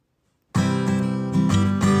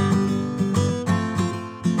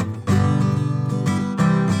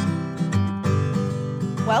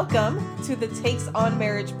Welcome to the Takes on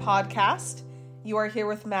Marriage podcast. You are here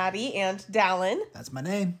with Maddie and Dallin. That's my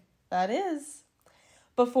name. That is.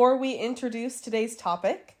 Before we introduce today's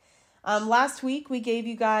topic, last week we gave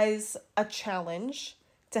you guys a challenge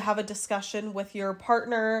to have a discussion with your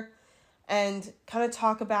partner and kind of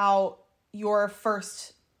talk about your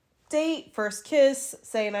first date, first kiss,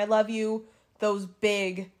 saying I love you, those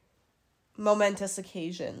big momentous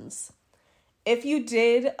occasions. If you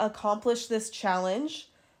did accomplish this challenge,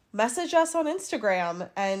 message us on Instagram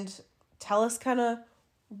and tell us kind of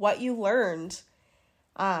what you learned.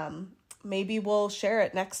 Maybe we'll share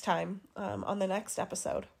it next time on the next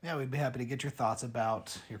episode. Yeah, we'd be happy to get your thoughts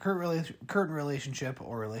about your current relationship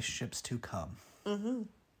or relationships to come. Mm-hmm.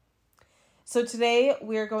 So today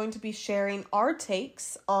we're going to be sharing our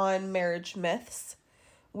takes on marriage myths.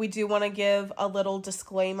 We do want to give a little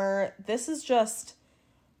disclaimer. This is just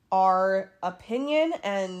our opinion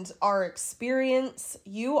and our experience.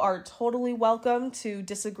 You are totally welcome to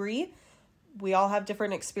disagree. We all have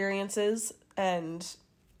different experiences, and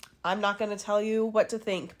I'm not going to tell you what to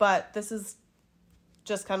think, but this is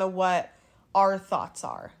just kind of what our thoughts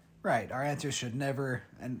are. Right. Our answers should never,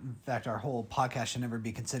 and in fact, our whole podcast should never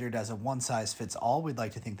be considered as a one-size-fits-all. We'd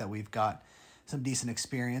like to think that we've got some decent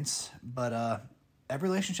experience, but every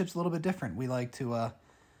relationship's a little bit different. We like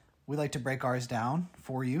to break ours down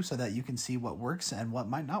for you so that you can see what works and what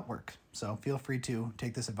might not work. So feel free to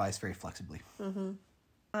take this advice very flexibly.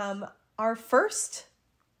 Mm-hmm. Our first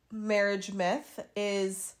marriage myth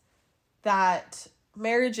is that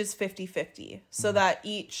marriage is 50-50. So that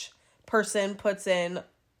each person puts in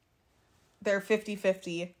their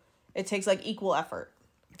 50-50. It takes like equal effort.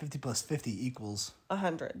 50 plus 50 equals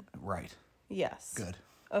 100. Right. Yes. Good.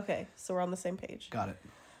 Okay, so we're on the same page. Got it.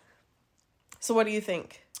 So what do you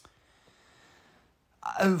think?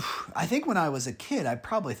 I think when I was a kid, I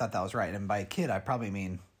probably thought that was right. And by kid, I probably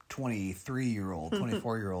mean 23-year-old,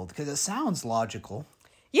 24-year-old, because it sounds logical.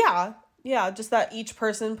 Yeah, just that each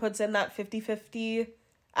person puts in that 50-50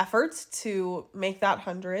 effort to make that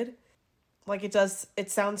 100. Like it does, it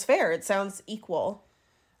sounds fair. It sounds equal.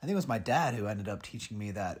 I think it was my dad who ended up teaching me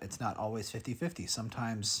that it's not always 50-50.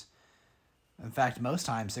 Sometimes, in fact, most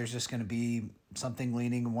times, there's just going to be something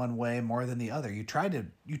leaning one way more than the other. You try to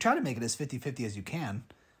make it as 50-50 as you can,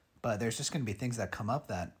 but there's just going to be things that come up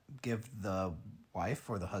that give the wife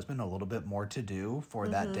or the husband a little bit more to do for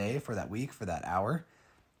that day, for that week, for that hour.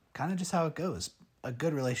 Kind of just how it goes. A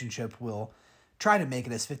good relationship will try to make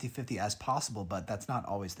it as 50-50 as possible, but that's not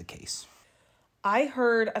always the case. I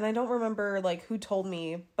heard, and I don't remember like who told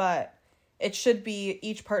me, but it should be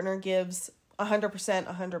each partner gives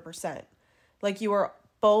 100%. Like you are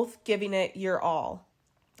both giving it your all.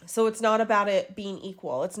 So it's not about it being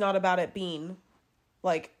equal. It's not about it being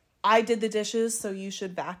like, I did the dishes, so you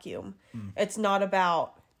should vacuum. It's not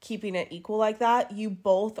about keeping it equal like that. You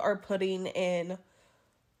both are putting in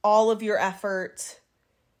all of your effort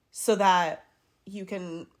so that you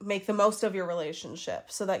can make the most of your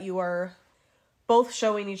relationship, so that you are both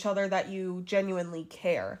showing each other that you genuinely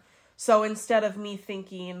care. So instead of me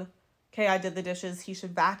thinking, okay, I did the dishes, he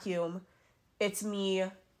should vacuum, it's me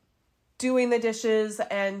doing the dishes,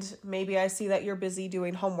 and maybe I see that you're busy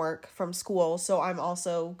doing homework from school, so I'm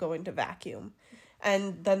also going to vacuum.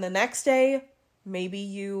 And then the next day, maybe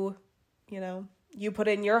you put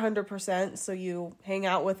in your 100%, so you hang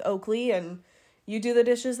out with Oakley and you do the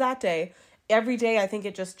dishes that day. Every day, I think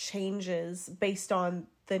it just changes based on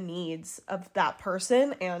the needs of that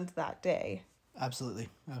person and that day. Absolutely.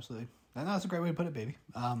 And that's a great way to put it, baby.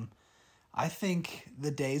 I think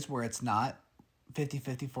the days where it's not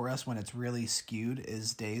 50-50 for us, when it's really skewed,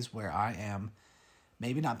 is days where I am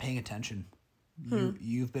maybe not paying attention.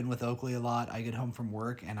 You've been with Oakley a lot. I get home from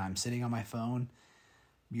work and I'm sitting on my phone.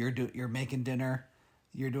 You're making dinner.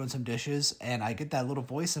 You're doing some dishes. And I get that little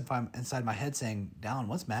voice inside my head saying, Dallin,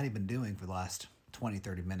 what's Maddie been doing for the last 20,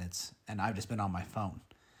 30 minutes? And I've just been on my phone.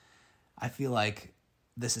 I feel like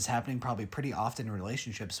this is happening probably pretty often in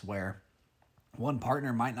relationships where one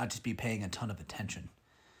partner might not just be paying a ton of attention.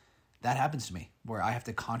 That happens to me, where I have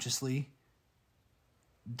to consciously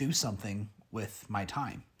do something with my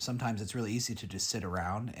time. Sometimes it's really easy to just sit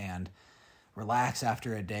around and relax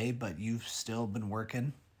after a day, but you've still been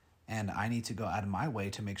working, and I need to go out of my way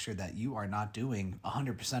to make sure that you are not doing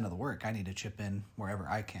 100% of the work. I need to chip in wherever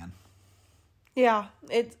I can. Yeah,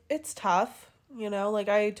 it's tough, like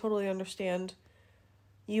I totally understand.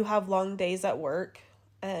 You have long days at work,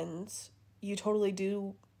 and you totally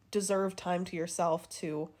do deserve time to yourself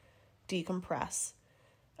to decompress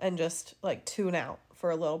and just like tune out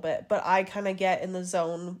for a little bit. But I kind of get in the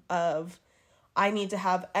zone of I need to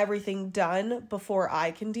have everything done before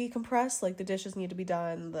I can decompress. Like the dishes need to be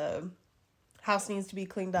done, the house needs to be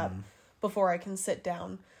cleaned up before I can sit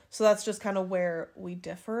down. So that's just kind of where we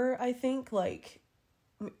differ, I think. Like,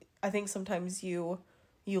 I think sometimes you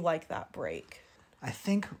like that break. I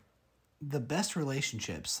think the best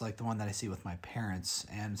relationships, like the one that I see with my parents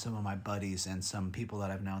and some of my buddies and some people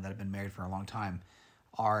that I've known that have been married for a long time,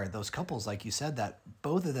 are those couples, like you said, that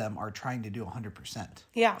both of them are trying to do 100%.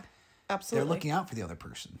 Yeah, absolutely. They're looking out for the other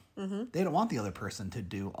person. Mm-hmm. They don't want the other person to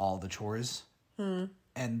do all the chores.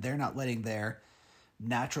 And they're not letting their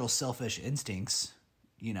natural selfish instincts,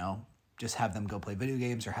 just have them go play video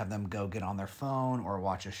games or have them go get on their phone or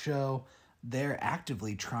watch a show. They're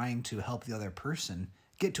actively trying to help the other person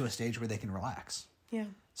get to a stage where they can relax. Yeah.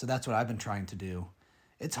 So that's what I've been trying to do.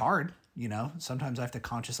 It's hard, sometimes I have to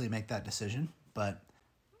consciously make that decision, but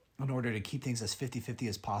in order to keep things as 50-50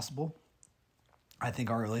 as possible, I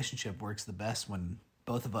think our relationship works the best when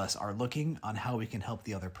both of us are looking on how we can help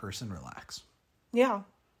the other person relax. Yeah.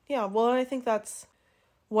 Yeah. Well, I think that's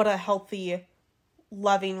what a healthy,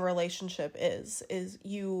 loving relationship is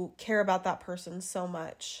you care about that person so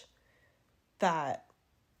much that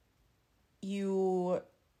you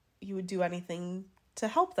would do anything to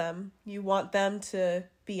help them. You want them to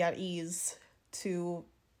be at ease, to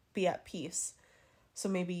be at peace. So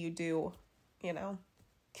maybe you do,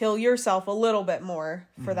 kill yourself a little bit more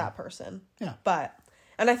for that person. Yeah.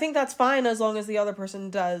 And I think that's fine as long as the other person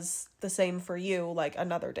does the same for you, like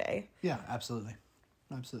another day. Yeah, absolutely.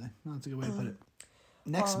 Absolutely. No, that's a good way to put it.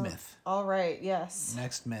 Next myth. All right. Yes.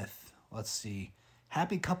 Next myth. Let's see.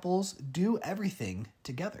 Happy couples do everything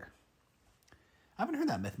together. I haven't heard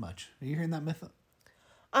that myth much. Are you hearing that myth?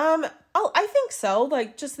 I think so.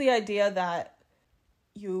 Like, just the idea that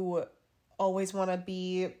you always want to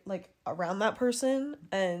be, like, around that person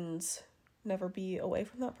and never be away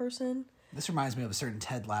from that person. This reminds me of a certain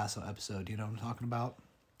Ted Lasso episode. Do you know what I'm talking about?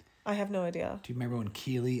 I have no idea. Do you remember when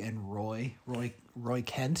Keely and Roy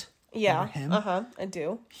Kent? Yeah. Him? I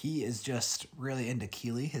do. He is just really into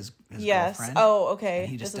Keely, his yes. girlfriend. Oh, okay. And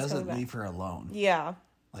he just doesn't leave her alone. Yeah.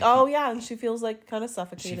 Like yeah, and she feels like kind of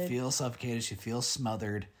suffocated. She feels suffocated. She feels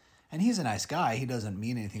smothered. And he's a nice guy. He doesn't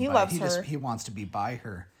mean anything he by loves it. her. He wants to be by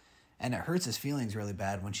her. And it hurts his feelings really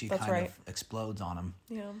bad when she kind of explodes on him.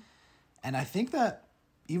 Yeah. And I think that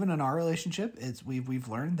even in our relationship, we've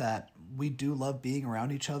learned that we do love being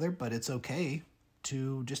around each other, but it's okay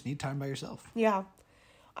to just need time by yourself. Yeah.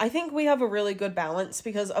 I think we have a really good balance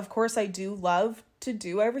because, of course, I do love to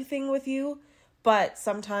do everything with you, but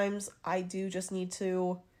sometimes I do just need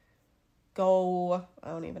to go, I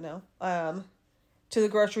don't even know, to the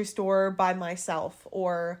grocery store by myself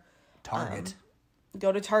or Target.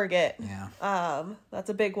 Go to Target. Yeah. That's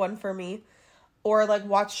a big one for me. Or like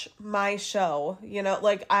watch my show,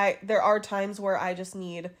 like there are times where I just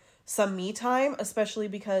need some me time, especially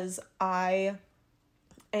because I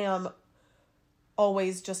am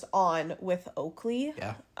always just on with Oakley.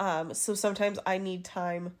 Yeah. So sometimes I need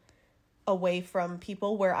time away from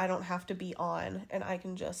people where I don't have to be on and I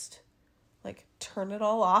can just like turn it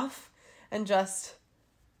all off and just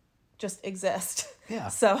exist. Yeah.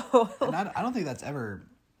 So and I don't think that's ever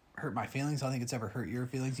hurt my feelings. I don't think it's ever hurt your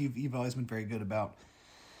feelings. You've always been very good about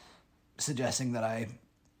suggesting that I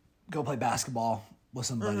go play basketball with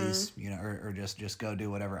some buddies, or just go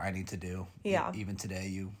do whatever I need to do. Yeah. Even today,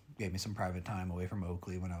 you gave me some private time away from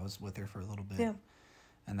Oakley when I was with her for a little bit. Yeah.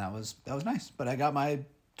 And that was nice. But I got my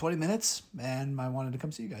 20 minutes and I wanted to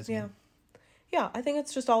come see you guys again. Yeah, I think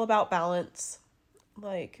it's just all about balance.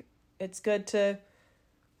 Like, it's good to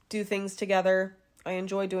do things together. I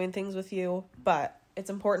enjoy doing things with you, but it's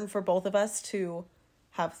important for both of us to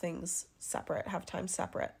have things separate, have time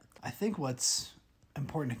separate. I think what's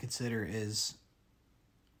important to consider is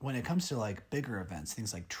when it comes to like bigger events,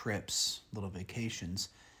 things like trips, little vacations,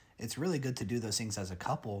 it's really good to do those things as a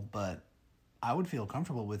couple, but I would feel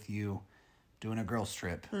comfortable with you doing a girls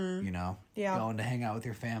trip, Yeah. going to hang out with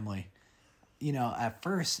your family. At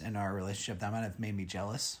first in our relationship, that might have made me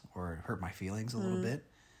jealous or hurt my feelings a little bit,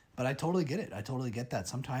 but I totally get it. I totally get that.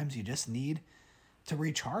 Sometimes you just need to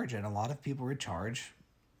recharge, and a lot of people recharge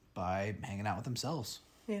by hanging out with themselves.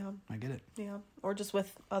 Yeah. I get it. Yeah. Or just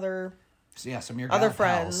with other... So yeah, some of your other gal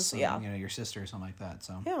friends, pals, your sister or something like that.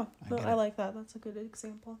 So yeah, I like that. That's a good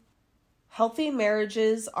example. Healthy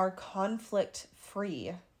marriages are conflict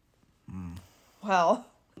free. Well,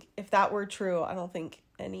 if that were true, I don't think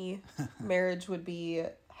any marriage would be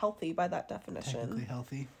healthy by that definition. Technically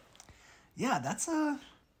healthy. Yeah, that's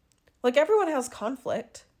like everyone has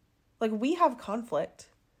conflict. Like we have conflict.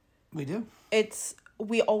 We do.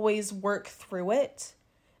 We always work through it,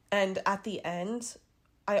 and at the end,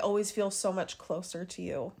 I always feel so much closer to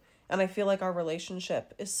you. And I feel like our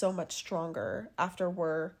relationship is so much stronger after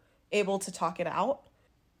we're able to talk it out.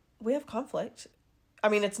 We have conflict. I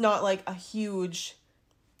mean, it's not like a huge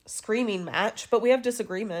screaming match, but we have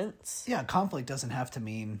disagreements. Yeah, conflict doesn't have to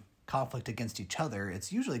mean conflict against each other.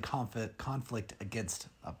 It's usually conflict against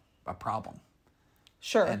a problem.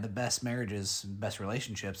 Sure. And the best marriages, best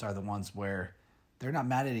relationships are the ones where they're not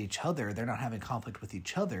mad at each other. They're not having conflict with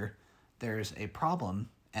each other. There's a problem,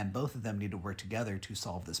 and both of them need to work together to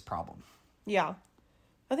solve this problem. Yeah.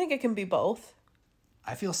 I think it can be both.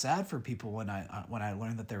 I feel sad for people when I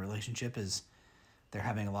learn that their relationship is, they're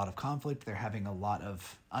having a lot of conflict. They're having a lot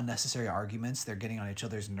of unnecessary arguments. They're getting on each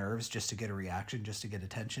other's nerves just to get a reaction, just to get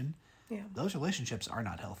attention. Yeah. Those relationships are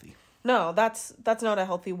not healthy. No, that's not a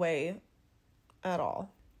healthy way at all.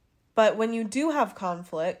 But when you do have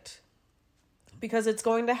conflict, because it's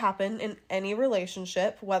going to happen in any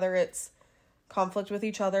relationship, whether it's conflict with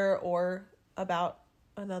each other or about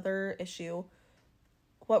another issue,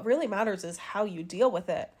 what really matters is how you deal with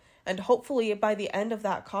it. And hopefully by the end of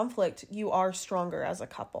that conflict, you are stronger as a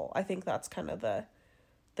couple. I think that's kind of the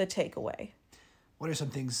takeaway. What are some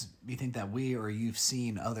things you think that we or you've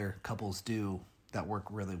seen other couples do that work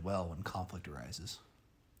really well when conflict arises?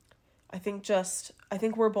 I think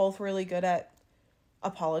we're both really good at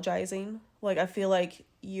apologizing. Like, I feel like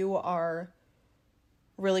you are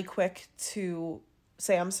really quick to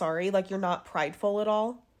say, I'm sorry. Like, you're not prideful at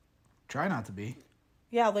all. Try not to be.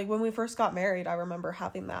 Yeah, like when we first got married, I remember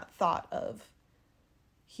having that thought of,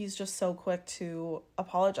 he's just so quick to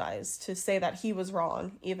apologize, to say that he was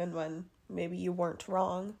wrong, even when maybe you weren't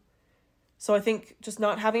wrong. So I think just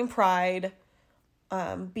not having pride,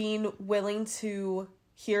 being willing to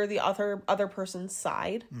hear the other person's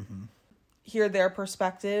side, hear their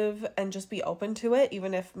perspective, and just be open to it,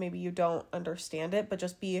 even if maybe you don't understand it, but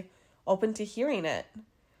just be open to hearing it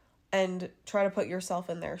and try to put yourself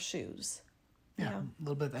in their shoes. Yeah, a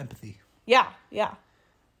little bit of empathy. Yeah.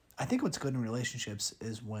 I think what's good in relationships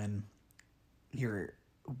is when you're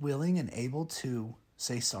willing and able to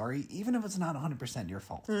say sorry, even if it's not 100% your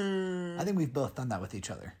fault. I think we've both done that with each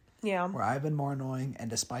other. Yeah. Where I've been more annoying, and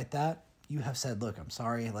despite that, you have said, look, I'm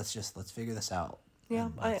sorry, let's figure this out. Yeah,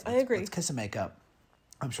 I agree. Let's kiss and make up.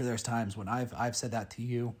 I'm sure there's times when I've said that to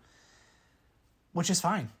you, which is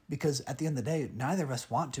fine, because at the end of the day, neither of us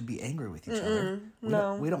want to be angry with each other.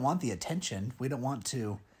 We don't want the attention. We don't want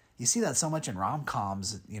to. You see that so much in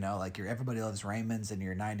rom-coms, like your Everybody Loves Raymond's and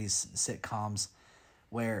your 90s sitcoms,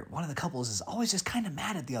 where one of the couples is always just kind of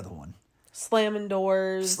mad at the other one. Slamming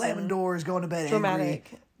doors, going to bed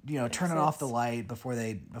dramatic angry, turning off the light before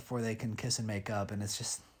they can kiss and make up, and it's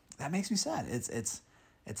just, that makes me sad.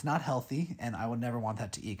 It's not healthy, and I would never want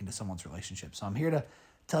that to eke into someone's relationship. So I'm here to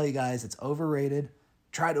tell you guys it's overrated.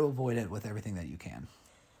 Try to avoid it with everything that you can.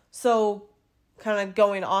 So, kind of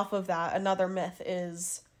going off of that, another myth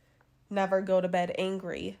is never go to bed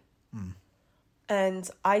angry. And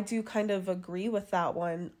I do kind of agree with that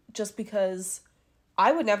one, just because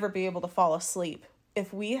I would never be able to fall asleep.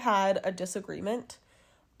 If we had a disagreement,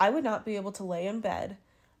 I would not be able to lay in bed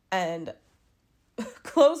and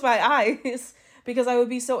close my eyes because I would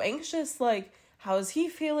be so anxious. Like, how is he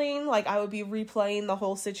feeling? Like, I would be replaying the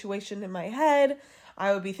whole situation in my head.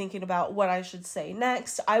 I would be thinking about what I should say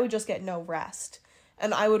next. I would just get no rest.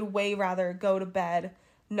 And I would way rather go to bed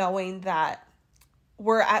knowing that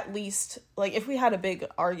we're at least, like, if we had a big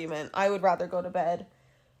argument, I would rather go to bed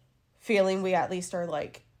feeling we at least are,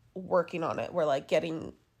 like, working on it. We're, like,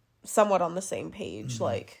 getting somewhat on the same page.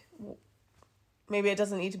 Like, maybe it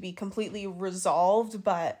doesn't need to be completely resolved,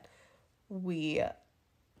 but we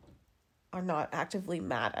are not actively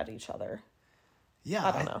mad at each other. Yeah.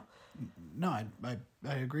 I don't know. No,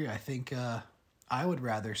 I agree. I think I would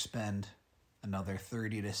rather spend another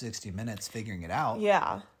 30 to 60 minutes figuring it out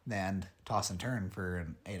than toss and turn for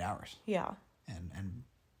 8 hours. Yeah. And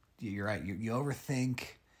you're right. You overthink.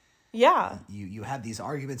 Yeah. You have these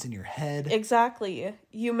arguments in your head. Exactly.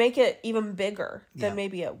 You make it even bigger than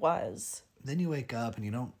maybe it was. Then you wake up and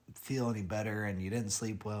you don't feel any better and you didn't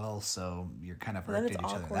sleep well, so you're kind of irked at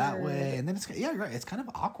each other that way. And then you're right. It's kind of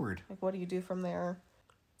awkward. Like, what do you do from there?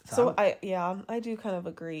 So I do kind of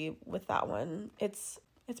agree with that one. It's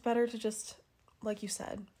better to just, like you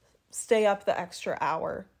said, stay up the extra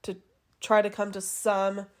hour to try to come to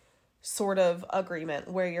some sort of agreement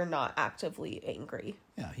where you're not actively angry.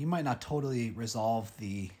 Yeah, you might not totally resolve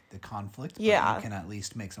the conflict, but you can at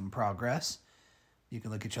least make some progress. You can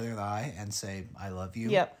look each other in the eye and say, I love you.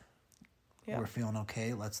 Yep. We're feeling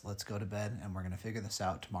okay. Let's go to bed, and we're going to figure this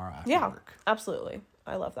out tomorrow after work. Absolutely.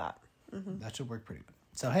 I love that. That should work pretty good.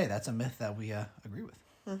 So, hey, that's a myth that we agree with.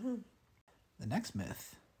 The next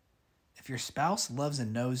myth. If your spouse loves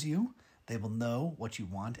and knows you, they will know what you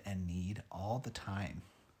want and need all the time.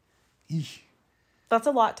 Eesh. That's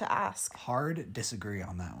a lot to ask. Hard disagree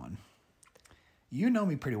on that one. You know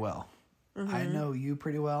me pretty well. I know you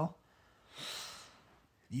pretty well.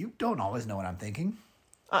 You don't always know what I'm thinking.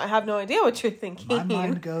 I have no idea what you're thinking. My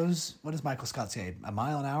mind goes, what does Michael Scott say? A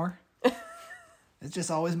mile an hour? It's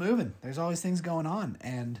just always moving. There's always things going on.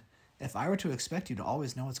 And if I were to expect you to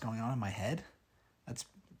always know what's going on in my head, that's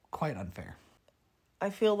quite unfair.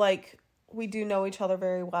 I feel like we do know each other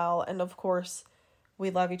very well. And of course,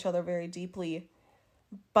 we love each other very deeply.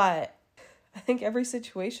 But I think every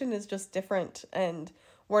situation is just different. And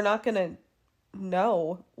we're not going to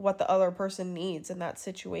know what the other person needs in that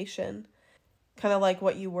situation. Kind of like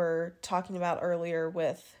what you were talking about earlier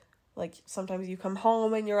with, like, sometimes you come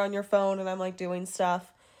home and you're on your phone and I'm, like, doing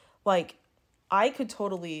stuff. Like, I could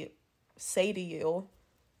totally say to you,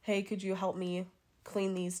 hey, could you help me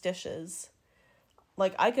clean these dishes?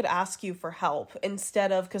 Like, I could ask you for help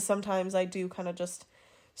instead of, because sometimes I do kind of just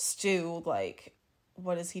stew, like,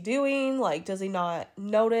 what is he doing? Like, does he not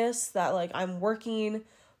notice that, like, I'm working?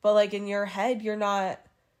 But, like, in your head, you're not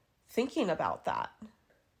thinking about that.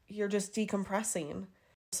 You're just decompressing.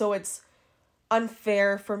 So it's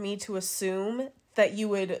unfair for me to assume that you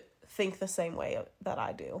would think the same way that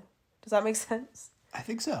I do. Does that make sense? I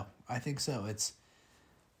think so. It's,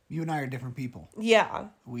 you and I are different people. Yeah.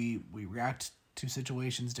 We react to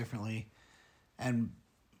situations differently. And,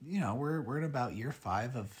 you know, we're in about year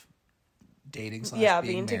 5 of dating /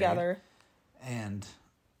 being together. And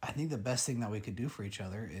I think the best thing that we could do for each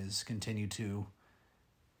other is continue to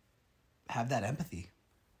have that empathy.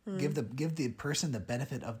 Give the person the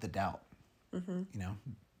benefit of the doubt. You know,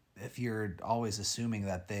 if you're always assuming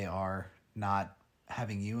that they are not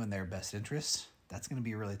having you in their best interests, that's going to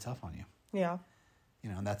be really tough on you. Yeah. You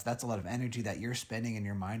know, and that's a lot of energy that you're spending in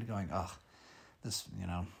your mind going, oh, this, you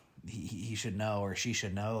know, he should know or she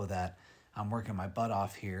should know that I'm working my butt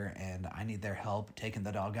off here and I need their help taking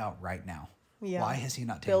the dog out right now. Yeah. Why has he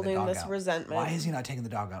not taken Building the dog this out? resentment. Why is he not taking the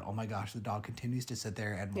dog out? Oh my gosh, the dog continues to sit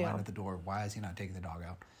there and whine at the door. Why is he not taking the dog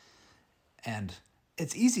out? And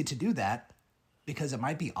it's easy to do that because it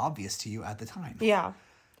might be obvious to you at the time. Yeah.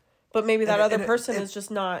 But maybe that other person is just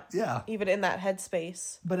not even in that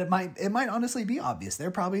headspace. But it might honestly be obvious. There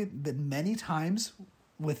have probably been many times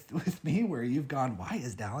with me where you've gone, why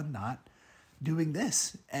is Dallin not doing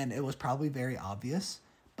this? And it was probably very obvious.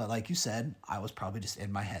 But like you said, I was probably just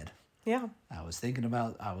in my head. Yeah. I was thinking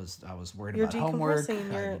about, I was worried You're about homework.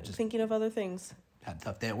 You're just thinking of other things. Had a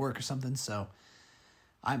tough day at work or something. So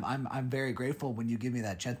I'm very grateful when you give me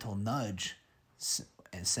that gentle nudge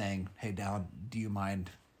and saying, hey, Dallin, do you mind,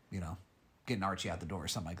 you know, getting Archie out the door or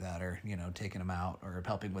something like that, or, you know, taking him out or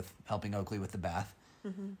helping Oakley with the bath.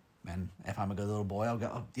 And if I'm a good little boy, I'll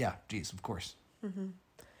go, oh, yeah, geez, of course.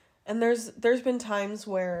 And there's been times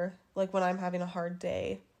where, like, when I'm having a hard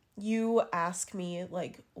day, you ask me,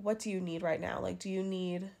 like, what do you need right now? Like, do you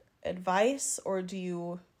need advice or do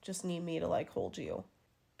you just need me to, like, hold you?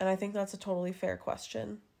 And I think that's a totally fair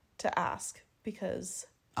question to ask because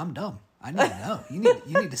I'm dumb. I need to know.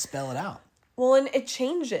 You need to spell it out. Well, and it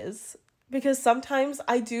changes because sometimes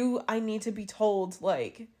I need to be told,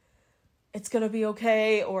 like, it's going to be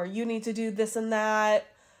okay, or you need to do this and that,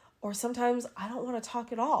 or sometimes I don't want to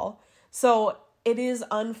talk at all. So it is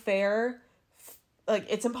unfair. Like,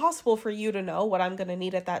 it's impossible for you to know what I'm going to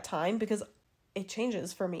need at that time because it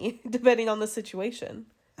changes for me depending on the situation.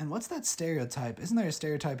 And what's that stereotype? Isn't there a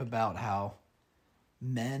stereotype about how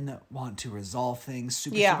men want to resolve things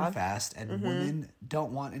super fast and women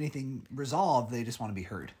don't want anything resolved? They just want to be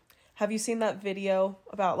heard. Have you seen that video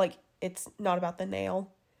about, like, it's not about the nail?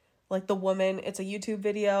 Like, the woman, it's a YouTube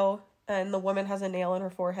video, and the woman has a nail in her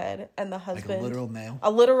forehead, and the husband... Like a literal nail? A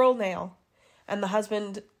literal nail. And the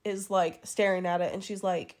husband is, like, staring at it, and she's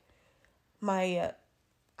like, I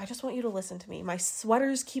just want you to listen to me. My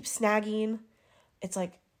sweaters keep snagging. It's,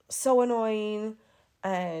 like, so annoying,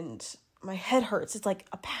 and my head hurts. It's, like,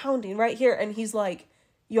 a pounding right here. And he's like,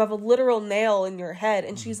 you have a literal nail in your head.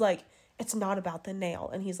 And she's like, it's not about the nail.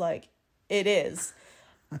 And he's like, it is.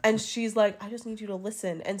 And she's like, I just need you to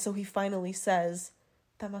listen. And so he finally says,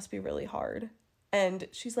 that must be really hard. And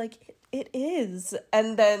she's like, it is.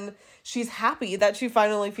 And then she's happy that she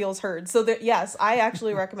finally feels heard. So that, yes, I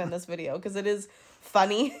actually recommend this video because it is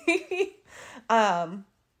funny. And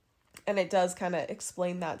it does kind of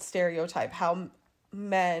explain that stereotype, how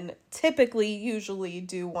men typically usually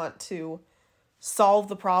do want to solve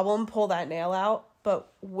the problem, pull that nail out,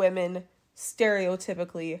 but women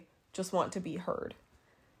stereotypically just want to be heard.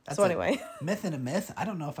 That's so anyway. Myth and a myth. I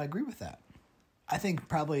don't know if I agree with that. I think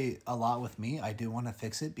probably a lot with me, I do want to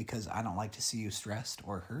fix it because I don't like to see you stressed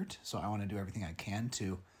or hurt. So I want to do everything I can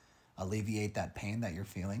to alleviate that pain that you're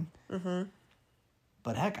feeling. Mm-hmm.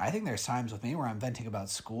 But heck, I think there's times with me where I'm venting about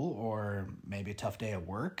school or maybe a tough day at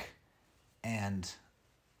work, and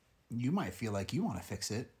you might feel like you want to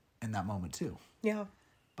fix it in that moment too. Yeah.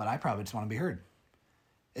 But I probably just want to be heard.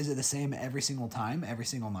 Is it the same every single time, every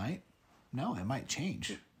single night? No, it might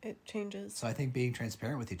change. It changes. So I think being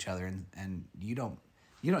transparent with each other, and you don't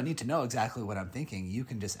need to know exactly what I'm thinking. You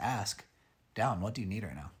can just ask, Down, what do you need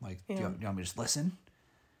right now? Like, do you want me to just listen?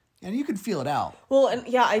 And you can feel it out. Well, and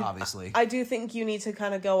yeah, obviously. I do think you need to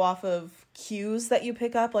kind of go off of cues that you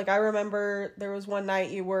pick up. Like, I remember there was one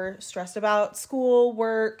night you were stressed about school,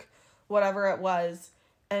 work, whatever it was.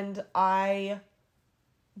 And I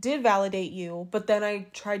did validate you, but then I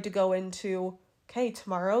tried to go into, okay,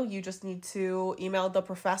 tomorrow you just need to email the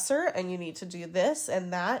professor and you need to do this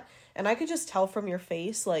and that. And I could just tell from your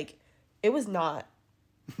face, like, it was not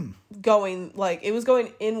going, like, it was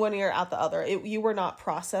going in one ear, out the other. You were not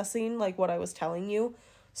processing, like, what I was telling you.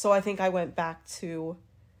 So I think I went back to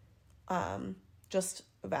just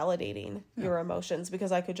validating your emotions,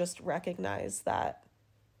 because I could just recognize that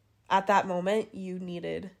at that moment you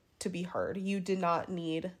needed to be heard. You did not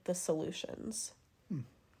need the solutions.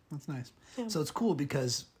 That's nice. Yeah. So it's cool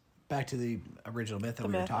because back to the original myth that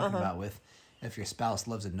we were talking about with, if your spouse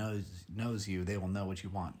loves and knows you, they will know what you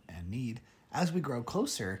want and need. As we grow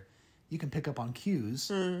closer, you can pick up on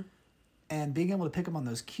cues, and being able to pick up on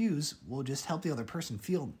those cues will just help the other person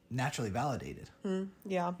feel naturally validated.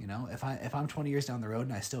 Yeah. You know, if I'm 20 years down the road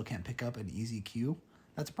and I still can't pick up an easy cue,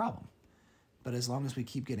 that's a problem. But as long as we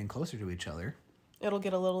keep getting closer to each other, it'll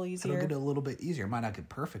get a little easier. It'll get a little bit easier. It might not get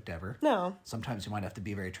perfect ever. No. Sometimes you might have to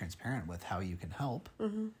be very transparent with how you can help.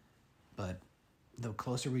 Mm-hmm. But the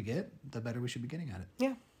closer we get, the better we should be getting at it.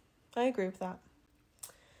 Yeah, I agree with that.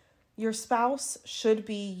 Your spouse should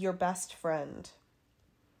be your best friend.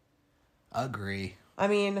 Agree. I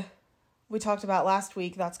mean, we talked about last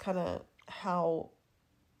week, that's kind of how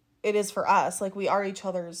it is for us. Like, we are each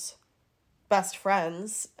other's best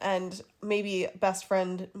friends, and maybe best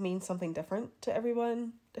friend means something different to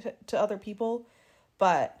everyone, to other people.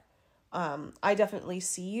 But I definitely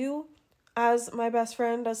see you as my best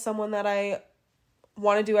friend, as someone that I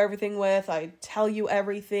want to do everything with. I tell you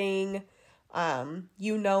everything.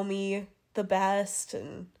 You know me the best.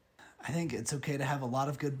 And I think it's okay to have a lot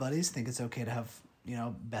of good buddies. I think it's okay to have,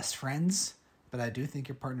 best friends. But I do think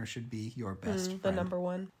your partner should be your best friend. The number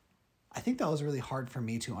one. I think that was really hard for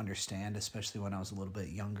me to understand, especially when I was a little bit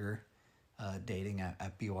younger, dating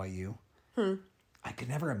at BYU. I could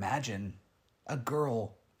never imagine a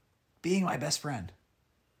girl being my best friend.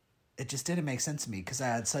 It just didn't make sense to me because I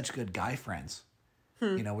had such good guy friends.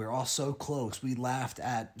 We were all so close. We laughed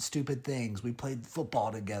at stupid things. We played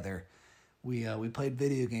football together. We played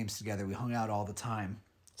video games together. We hung out all the time.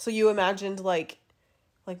 So you imagined like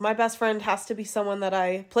my best friend has to be someone that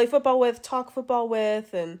I play football with, talk football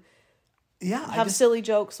with, and have silly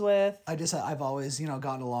jokes with. I've always,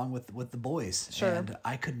 gotten along with the boys. Sure. And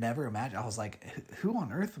I could never imagine. I was like, who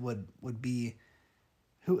on earth would be,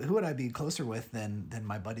 who would I be closer with than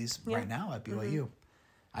my buddies right now at BYU?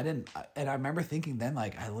 And I remember thinking then,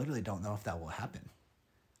 like, I literally don't know if that will happen.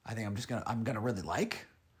 I think I'm gonna really like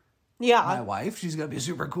my wife. She's gonna be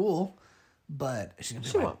super cool, but she's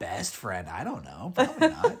gonna be my best friend. I don't know. Probably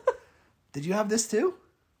not. Did you have this too?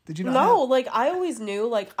 Did you not? No, like, I always knew,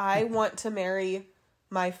 like, I want to marry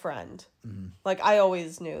my friend. Like, I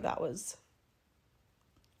always knew that was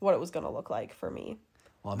what it was gonna look like for me.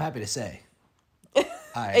 Well, I'm happy to say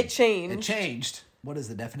it changed. It changed. What is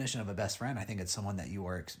the definition of a best friend? I think it's someone that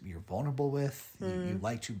you're vulnerable with. You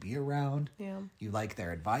like to be around. Yeah. You like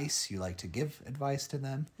their advice. You like to give advice to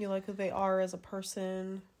them. You like who they are as a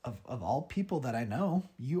person. Of all people that I know,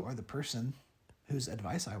 you are the person whose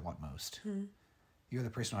advice I want most. You're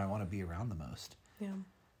the person I want to be around the most. Yeah.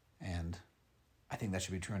 And I think that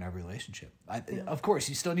should be true in every relationship. Of course,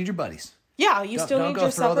 you still need your buddies. Yeah, you still need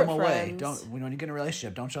your separate friends. When you get in a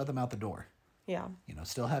relationship, don't shut them out the door. Yeah.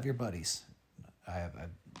 Still have your buddies. I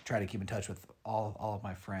try to keep in touch with all of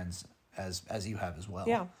my friends as you have as well.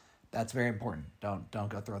 Yeah. That's very important. Don't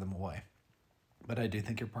go throw them away. But I do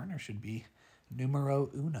think your partner should be numero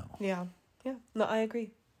uno. Yeah. Yeah. No, I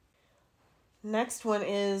agree. Next one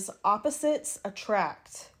is opposites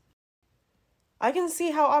attract. I can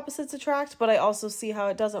see how opposites attract, but I also see how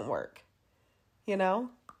it doesn't work.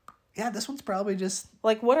 Yeah, this one's probably just...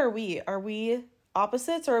 Like, what are we? Are we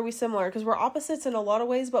opposites or are we similar? Because we're opposites in a lot of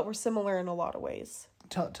ways, but we're similar in a lot of ways.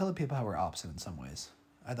 Tell the people how we're opposite in some ways.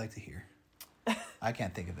 I'd like to hear. I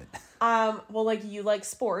can't think of it. Well, like, you like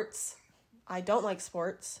sports. I don't like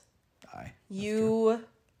sports. That's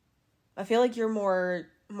I feel like you're more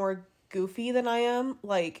goofy than I am.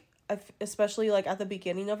 Like, especially like at the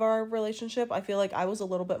beginning of our relationship, I feel like I was a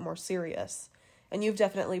little bit more serious. And you've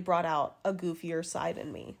definitely brought out a goofier side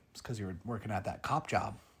in me. It's because you were working at that cop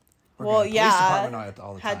job. Well, yeah,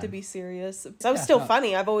 all the had time. to be serious. I was still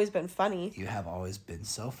funny. I've always been funny. You have always been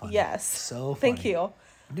so funny. Yes. So funny. Thank you.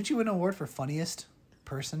 Did you win an award for funniest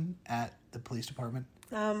person at the police department?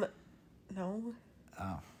 No.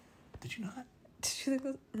 Oh. Did you not? Did you think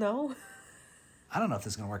that? No. I don't know if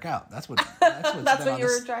this is going to work out. That's what you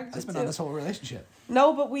were attracted That's been to. on this whole relationship.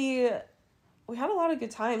 No, but we had a lot of good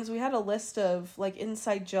times. We had a list of like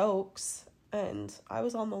inside jokes, and I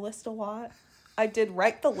was on the list a lot. I did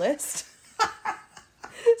write the list.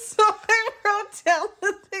 So I wrote down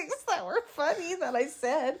the things that were funny that I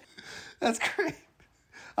said. That's great.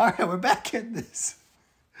 All right, we're back in this.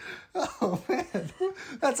 Oh, man.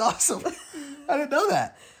 That's awesome. I didn't know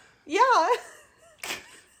that. Yeah.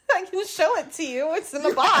 I can show it to you. It's in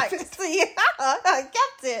the box. Yeah, I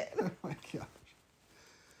kept it. Oh, my gosh.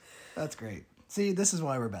 That's great. See, this is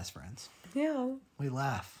why we're best friends. Yeah. We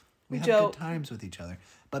laugh. We have joke. good times with each other.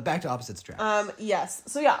 But back to opposites attract. Yes.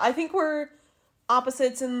 So yeah, I think we're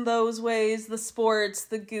opposites in those ways. The sports,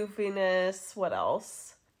 the goofiness, what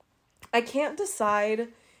else? I can't decide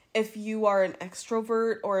if you are an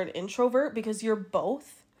extrovert or an introvert because you're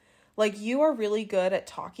both. Like, you are really good at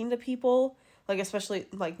talking to people, like, especially,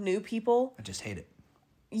 like, new people. I just hate it.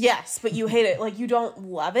 Yes, but you hate it. Like, you don't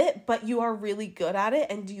love it, but you are really good at it,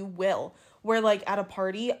 and you will. Where, like, at a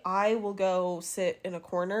party, I will go sit in a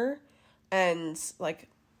corner and, like,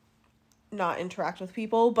 not interact with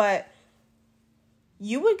people, but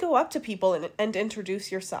you would go up to people and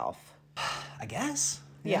introduce yourself. I guess.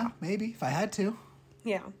 Yeah. Maybe, if I had to.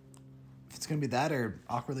 Yeah. If it's going to be that or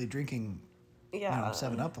awkwardly drinking, Yeah.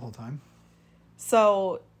 7-Up the whole time.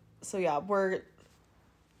 So yeah, we're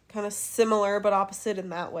kind of similar but opposite in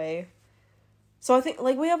that way. So I think,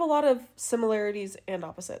 like, we have a lot of similarities and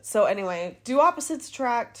opposites. So anyway, do opposites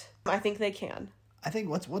attract? I think they can. I think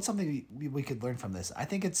what's something we could learn from this? I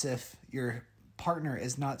think it's if your partner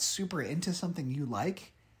is not super into something you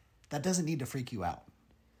like, that doesn't need to freak you out.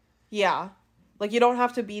 Yeah. Like, you don't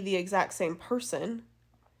have to be the exact same person.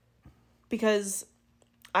 Because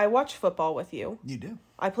I watch football with you. You do.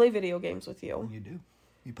 I play video games with you. You do.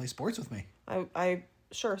 You play sports with me. I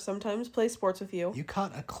sure sometimes play sports with you. You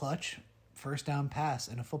caught a clutch first down pass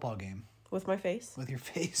in a football game. With my face. With your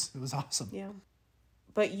face. It was awesome. Yeah.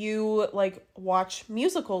 But you, like, watch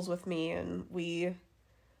musicals with me, and we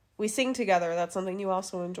sing together. That's something you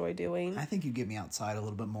also enjoy doing. I think you get me outside a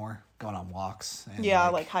little bit more, going on walks. And yeah,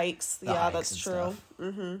 like hikes. Yeah, hikes that's true.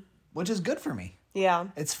 Mm-hmm. Which is good for me. Yeah.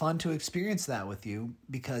 It's fun to experience that with you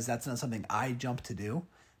because that's not something I jump to do,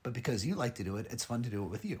 but because you like to do it, it's fun to do it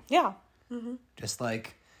with you. Yeah. Mm-hmm. Just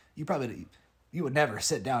like you would never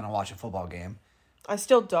sit down and watch a football game. I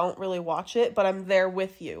still don't really watch it, but I'm there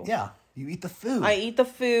with you. Yeah. You eat the food. I eat the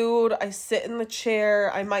food. I sit in the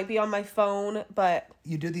chair. I might be on my phone, but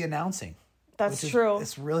you do the announcing. That's true.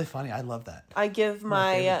 It's really funny. I love that. I give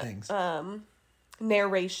my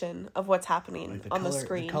narration of what's happening on the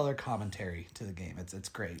screen. The color commentary to the game. It's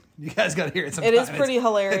great. You guys got to hear it sometime. It is pretty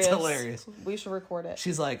hilarious. It's hilarious. We should record it.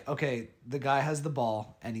 She's like, okay, the guy has the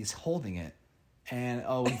ball and he's holding it, and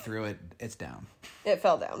he threw it. It's down. It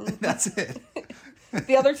fell down. That's it.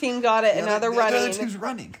 The other team got it, and now they're running. The other team's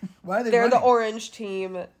running. Why are they They're running? the orange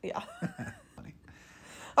team. Yeah. Funny.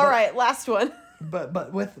 All right, last one.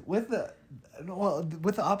 But with the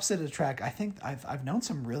opposite attract, I think I've known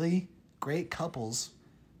some really great couples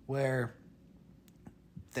where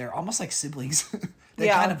they're almost like siblings. They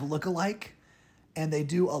kind of look alike, and they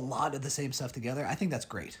do a lot of the same stuff together. I think that's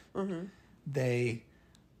great. Mm-hmm. They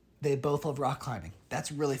both love rock climbing.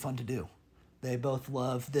 That's really fun to do. They both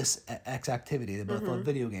love this X activity. They both love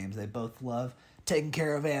video games. They both love taking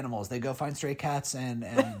care of animals. They go find stray cats and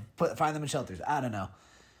find them in shelters. I don't know.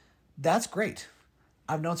 That's great.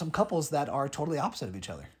 I've known some couples that are totally opposite of each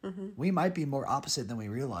other. Mm-hmm. We might be more opposite than we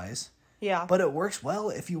realize. Yeah. But it works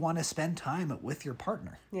well if you want to spend time with your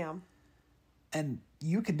partner. Yeah. And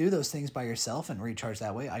you can do those things by yourself and recharge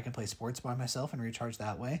that way. I can play sports by myself and recharge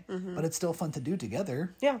that way. Mm-hmm. But it's still fun to do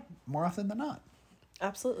together. Yeah. More often than not.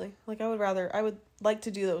 Absolutely. Like, I would like to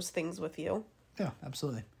do those things with you. Yeah,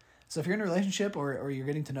 absolutely. So if you're in a relationship or you're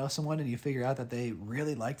getting to know someone and you figure out that they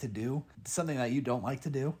really like to do something that you don't like to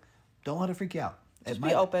do, don't let it freak you out.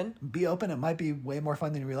 Be open. Be open. It might be way more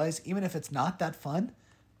fun than you realize. Even if it's not that fun,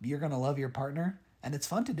 you're going to love your partner, and it's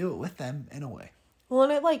fun to do it with them in a way. Well,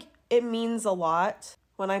 and it means a lot.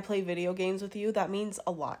 When I play video games with you, that means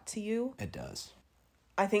a lot to you. It does.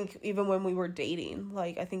 I think even when we were dating,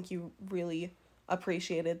 like, I think you really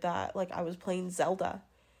appreciated that, like, I was playing Zelda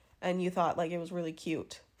and you thought, like, it was really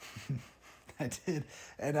cute. I did.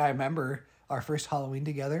 And I remember our first Halloween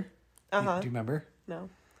together. Uh-huh. Do you remember? No.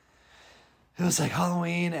 It was like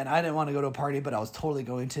Halloween, and I didn't want to go to a party, but I was totally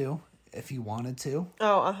going to if you wanted to.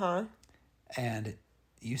 Oh, uh-huh. And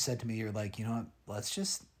you said to me, you're like, you know what? Let's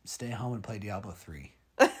just stay home and play Diablo 3.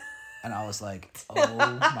 And I was like, oh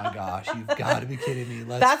my gosh, you've got to be kidding me.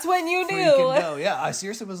 That's when you knew. Go. Yeah, I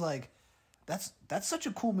seriously was like, that's such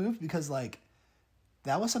a cool move because, like,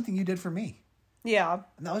 that was something you did for me. Yeah.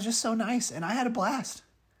 And that was just so nice. And I had a blast.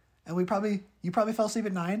 And you probably fell asleep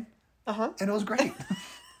at 9. Uh-huh. And it was great.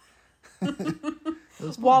 It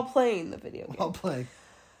was fun. While playing the video game. While playing.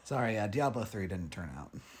 Sorry, Diablo 3 didn't turn out.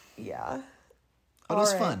 Yeah. But it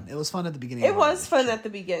was fun. It was fun at the beginning. It was fun at the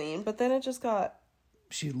beginning, but then it just got...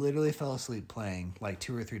 She literally fell asleep playing like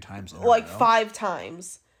 2 or 3 times in a like row. 5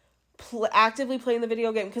 times. Actively playing the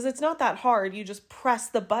video game. Because it's not that hard. You just press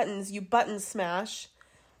the buttons. You button smash.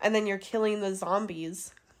 And then you're killing the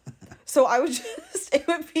zombies. So I would just... It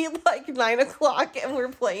would be like 9 o'clock and we're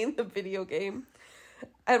playing the video game.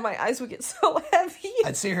 And my eyes would get so heavy.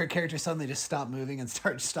 I'd see her character suddenly just stop moving and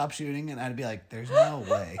stop shooting. And I'd be like, there's no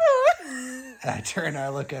way. And I turn and I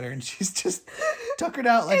look at her and she's just tuckered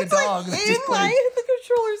out like it's a dog. Like the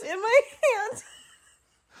controller's in my hand.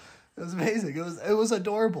 It was amazing. It was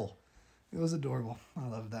adorable. It was adorable. I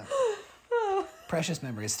love that. Precious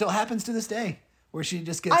memory. It still happens to this day. Where she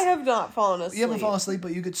just gets... I have not fallen asleep. You haven't fallen asleep,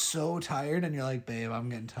 but you get so tired and you're like, babe, I'm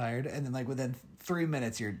getting tired. And then like within 3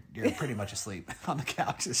 minutes, you're pretty much asleep on the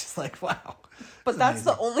couch. It's just like, wow. But that's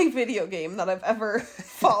amazing. The only video game that I've ever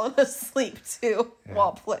fallen asleep to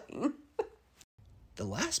while playing. The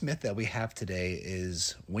last myth that we have today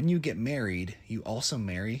is when you get married, you also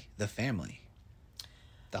marry the family.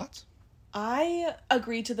 Thoughts? I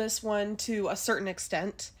agree to this one to a certain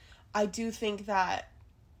extent. I do think that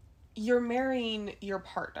you're marrying your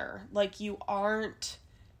partner. Like, you aren't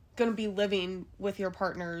going to be living with your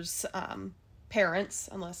partner's parents,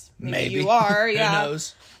 unless maybe you are. Yeah. Who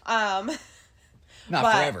knows? Not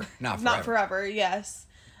forever. Not forever, yes.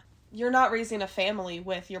 You're not raising a family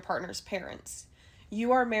with your partner's parents.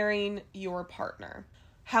 You are marrying your partner.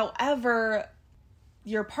 However,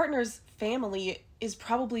 your partner's family is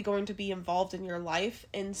probably going to be involved in your life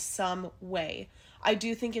in some way. I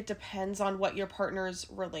do think it depends on what your partner's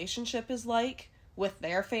relationship is like with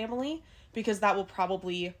their family, because that will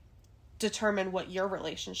probably determine what your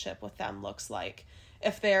relationship with them looks like.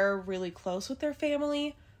 If they're really close with their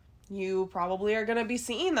family, you probably are going to be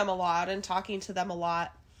seeing them a lot and talking to them a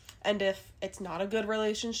lot. And if it's not a good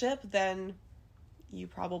relationship, then you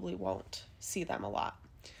probably won't see them a lot.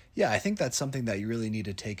 Yeah, I think that's something that you really need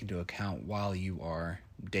to take into account while you are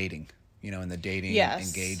dating. You know, in the dating,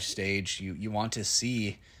 engaged stage, you want to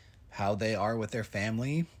see how they are with their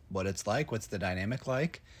family, what it's like, what's the dynamic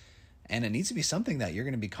like. And it needs to be something that you're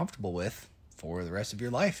going to be comfortable with for the rest of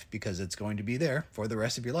your life, because it's going to be there for the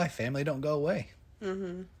rest of your life. Family don't go away.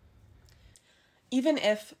 Mm-hmm. Even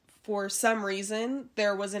if for some reason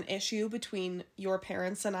there was an issue between your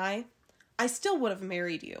parents and I still would have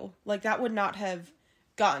married you. Like, that would not have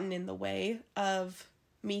gotten in the way of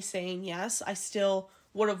me saying yes. I still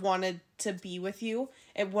would have wanted to be with you.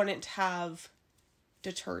 It wouldn't have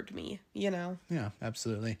deterred me, you know? Yeah,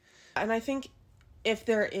 absolutely. And I think if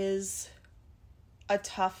there is a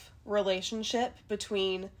tough relationship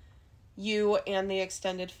between you and the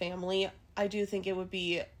extended family, I do think it would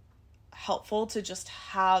be helpful to just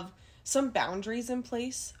have some boundaries in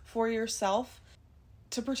place for yourself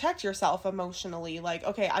to protect yourself emotionally. Like,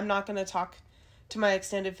 okay, I'm not going to talk to my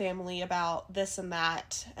extended family about this and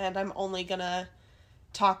that, and I'm only going to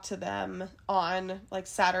talk to them on like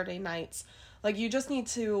Saturday nights. Like, you just need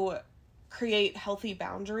to create healthy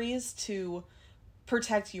boundaries to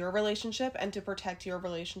protect your relationship and to protect your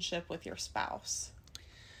relationship with your spouse.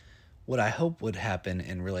 What I hope would happen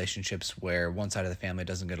in relationships where one side of the family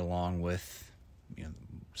doesn't get along with, you know,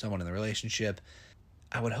 someone in the relationship,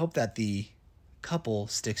 I would hope that the couple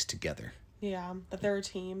sticks together. Yeah, that they're a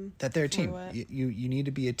team. That they're a team. You need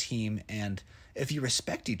to be a team, and if you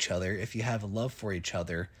respect each other, if you have a love for each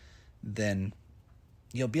other, then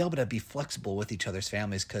you'll be able to be flexible with each other's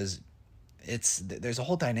families, because there's a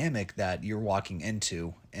whole dynamic that you're walking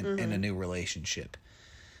into in a new relationship.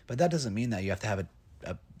 But that doesn't mean that you have to have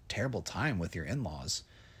a terrible time with your in-laws.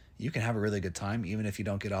 You can have a really good time even if you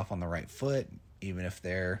don't get off on the right foot, even if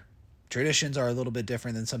their traditions are a little bit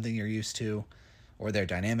different than something you're used to, or their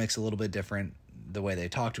dynamics a little bit different, the way they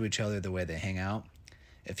talk to each other, the way they hang out.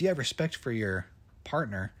 If you have respect for your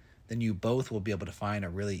partner, then you both will be able to find a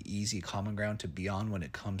really easy common ground to be on when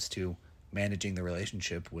it comes to managing the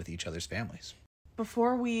relationship with each other's families.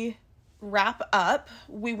 Before we wrap up,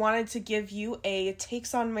 we wanted to give you a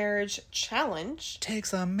Takes on Marriage challenge.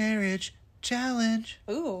 Takes on Marriage challenge.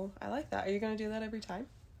 Ooh, I like that. Are you going to do that every time?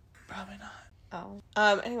 Probably not.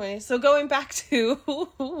 Oh. Anyway, so going back to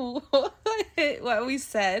what we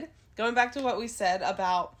said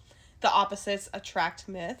about the opposites attract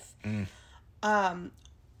myth.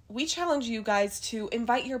 We challenge you guys to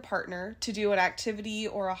invite your partner to do an activity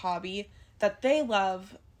or a hobby that they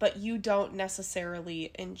love, but you don't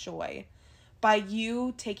necessarily enjoy. By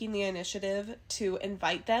you taking the initiative to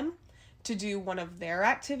invite them to do one of their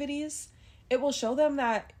activities, it will show them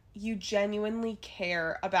that you genuinely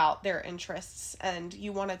care about their interests and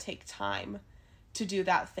you want to take time to do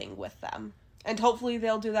that thing with them. And hopefully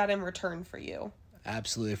they'll do that in return for you.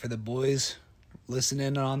 Absolutely. For the boys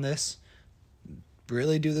listening on this,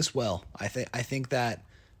 really do this well. I think that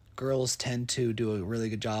girls tend to do a really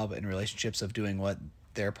good job in relationships of doing what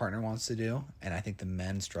their partner wants to do, and I think the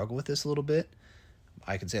men struggle with this a little bit.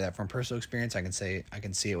 I can say that from personal experience. I can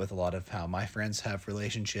see it with a lot of how my friends have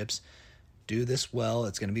relationships. Do this well.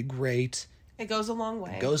 It's going to be great. It goes a long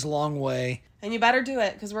way. It goes a long way. And you better do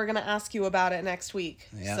it, because we're going to ask you about it next week.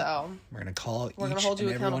 Yeah. So we're going to call each hold you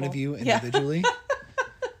and every one of you Yeah. individually.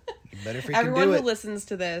 You better freaking Everyone do it. who listens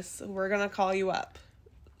to this, we're going to call you up.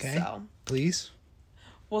 Okay. So Please.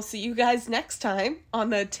 we'll see you guys next time on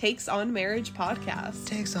the Takes on Marriage podcast.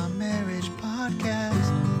 Takes on Marriage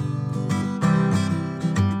podcast.